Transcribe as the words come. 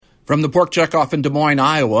From the Pork Checkoff in Des Moines,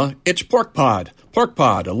 Iowa, it's Pork Pod. Pork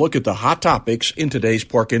Pod, a look at the hot topics in today's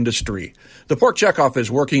pork industry. The Pork Checkoff is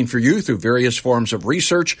working for you through various forms of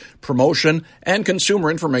research, promotion, and consumer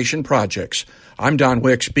information projects. I'm Don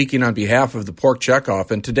Wick, speaking on behalf of the Pork Checkoff,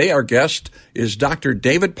 and today our guest is Dr.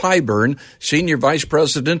 David Pyburn, Senior Vice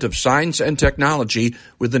President of Science and Technology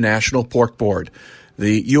with the National Pork Board.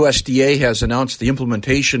 The USDA has announced the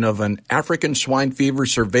implementation of an African swine fever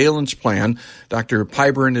surveillance plan. Dr.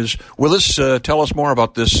 Pyburn is with us. Tell us more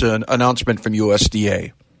about this announcement from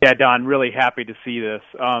USDA. Yeah, Don, really happy to see this.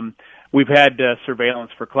 We've had surveillance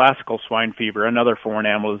for classical swine fever, another foreign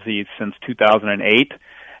animal disease, since 2008.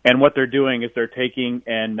 And what they're doing is they're taking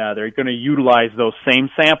and they're going to utilize those same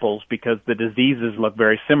samples because the diseases look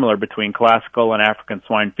very similar between classical and African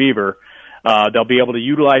swine fever. They'll be able to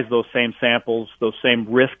utilize those same samples, those same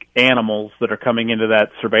risk animals that are coming into that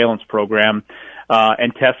surveillance program,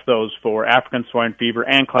 and test those for African swine fever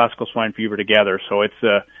and classical swine fever together. So it's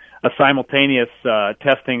a simultaneous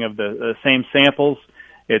testing of the same samples.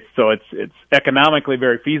 It's economically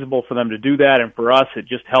very feasible for them to do that, and for us, it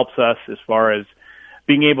just helps us as far as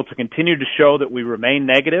being able to continue to show that we remain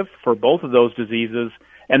negative for both of those diseases,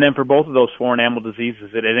 and then for both of those foreign animal diseases,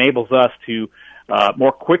 it enables us to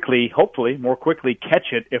more quickly, hopefully, more quickly catch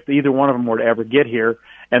it if either one of them were to ever get here,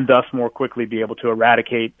 and thus more quickly be able to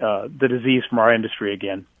eradicate the disease from our industry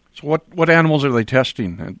again. So what animals are they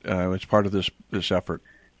testing as part of this effort?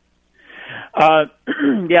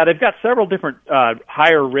 Yeah, they've got several different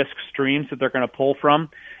higher risk streams that they're going to pull from.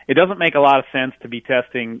 It doesn't make a lot of sense to be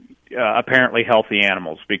testing apparently healthy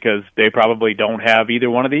animals because they probably don't have either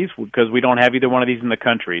one of these, because we don't have either one of these in the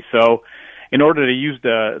country. So in order to use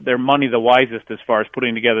their money the wisest as far as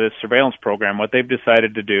putting together this surveillance program, what they've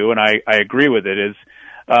decided to do, and I agree with it, is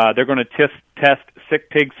they're going to test sick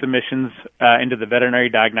pig submissions into the veterinary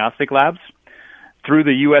diagnostic labs through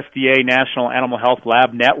the USDA National Animal Health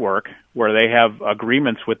Lab Network, where they have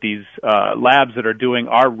agreements with these labs that are doing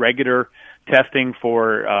our regular testing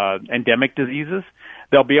for endemic diseases.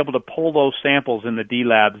 They'll be able to pull those samples in the D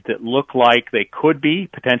labs that look like they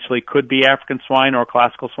potentially could be African swine or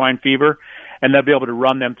classical swine fever, and they'll be able to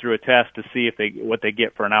run them through a test to see what they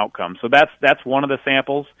get for an outcome. So that's one of the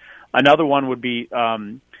samples. Another one would be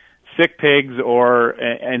sick pigs, or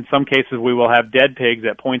in some cases we will have dead pigs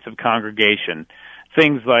at points of congregation.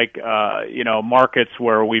 Things like markets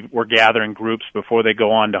where we're gathering groups before they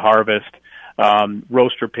go on to harvest.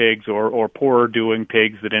 Roaster pigs or poorer doing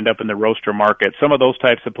pigs that end up in the roaster market. Some of those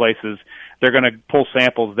types of places, they're going to pull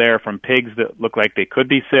samples there from pigs that look like they could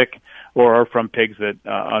be sick or from pigs that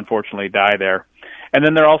unfortunately die there. And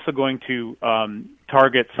then they're also going to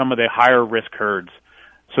target some of the higher risk herds.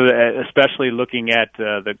 So especially looking at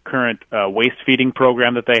the current waste feeding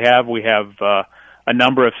program that they have, we have a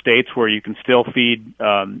number of states where you can still feed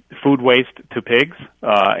food waste to pigs.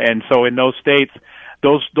 And so in those states,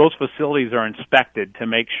 those facilities are inspected to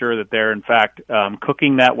make sure that they're, in fact,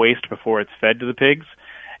 cooking that waste before it's fed to the pigs.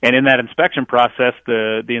 And in that inspection process,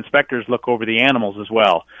 the inspectors look over the animals as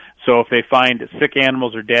well. So if they find sick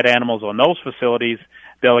animals or dead animals on those facilities,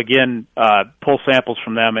 they'll again pull samples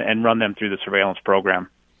from them and run them through the surveillance program.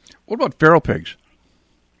 What about feral pigs?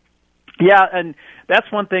 Yeah, and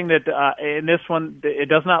that's one thing that in this one, it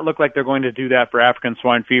does not look like they're going to do that for African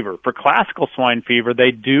swine fever. For classical swine fever,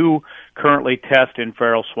 they do currently test in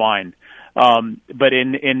feral swine. But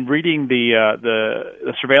in reading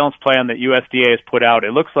the surveillance plan that USDA has put out,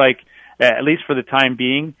 it looks like, at least for the time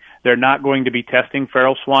being, they're not going to be testing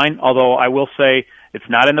feral swine, although I will say it's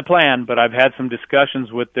not in the plan, but I've had some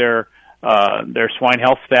discussions with their swine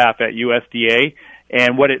health staff at USDA,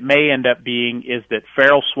 and what it may end up being is that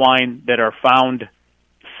feral swine that are found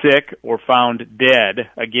sick or found dead,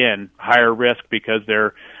 again, higher risk because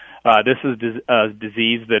this is a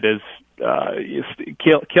disease that is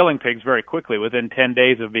killing pigs very quickly within 10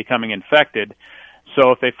 days of becoming infected.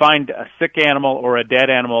 So if they find a sick animal or a dead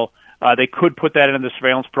animal, they could put that in the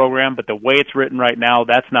surveillance program, but the way it's written right now,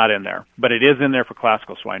 that's not in there. But it is in there for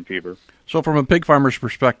classical swine fever. So from a pig farmer's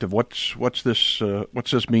perspective, what's this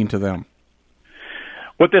mean to them?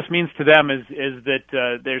 What this means to them is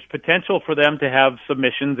that there's potential for them to have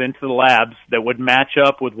submissions into the labs that would match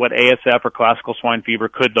up with what ASF or classical swine fever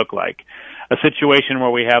could look like. A situation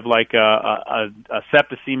where we have like a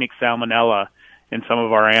septicemic salmonella in some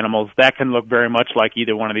of our animals, that can look very much like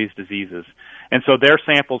either one of these diseases. And so their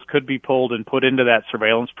samples could be pulled and put into that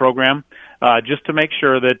surveillance program just to make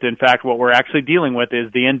sure that, in fact, what we're actually dealing with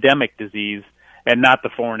is the endemic disease and not the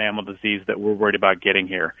foreign animal disease that we're worried about getting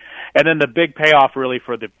here. And then the big payoff really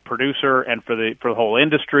for the producer and for the whole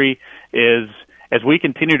industry is as we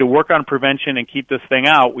continue to work on prevention and keep this thing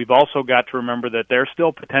out, we've also got to remember that there's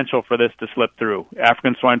still potential for this to slip through,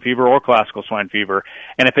 African swine fever or classical swine fever.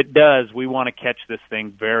 And if it does, we want to catch this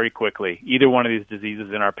thing very quickly, either one of these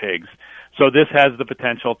diseases in our pigs. So this has the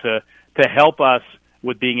potential to help us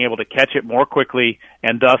with being able to catch it more quickly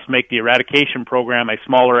and thus make the eradication program a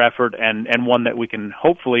smaller effort and one that we can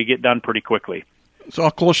hopefully get done pretty quickly. So how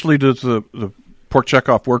closely does the pork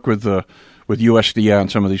checkoff work with USDA on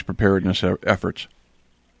some of these preparedness efforts?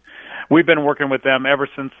 We've been working with them ever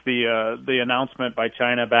since the announcement by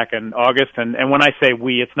China back in August. And when I say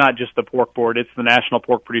we, it's not just the Pork Board, it's the National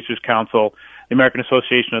Pork Producers Council, the American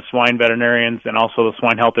Association of Swine Veterinarians, and also the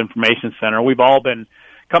Swine Health Information Center. We've all been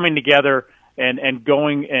coming together and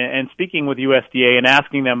going and speaking with USDA and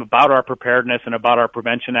asking them about our preparedness and about our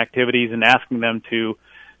prevention activities, and asking them to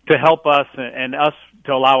help us and us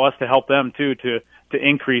to allow us to help them too to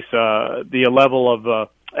increase the level of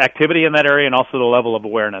activity in that area and also the level of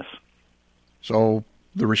awareness. So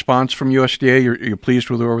the response from USDA, you're pleased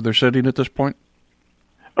with where they're sitting at this point?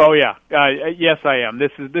 Oh yeah, yes I am.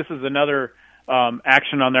 This is another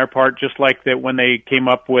action on their part, just like that when they came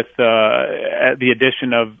up with the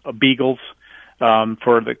addition of beagles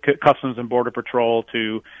for the Customs and Border Patrol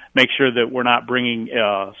to make sure that we're not bringing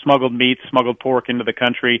smuggled meat, smuggled pork into the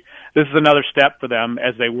country. This is another step for them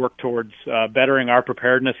as they work towards bettering our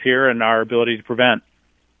preparedness here and our ability to prevent.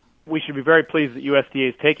 We should be very pleased that USDA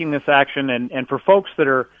is taking this action, and for folks that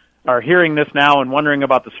are hearing this now and wondering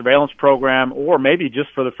about the surveillance program, or maybe just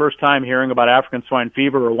for the first time hearing about African swine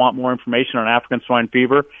fever or want more information on African swine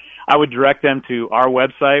fever, I would direct them to our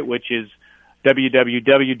website, which is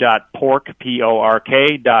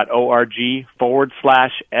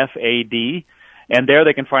www.pork.org/FAD, and there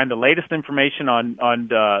they can find the latest information on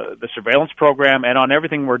the surveillance program and on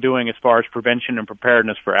everything we're doing as far as prevention and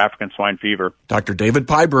preparedness for African swine fever. Dr. David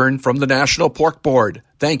Pyburn from the National Pork Board.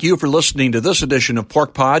 Thank you for listening to this edition of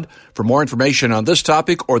Pork Pod. For more information on this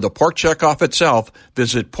topic or the Pork Checkoff itself,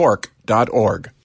 visit pork.org.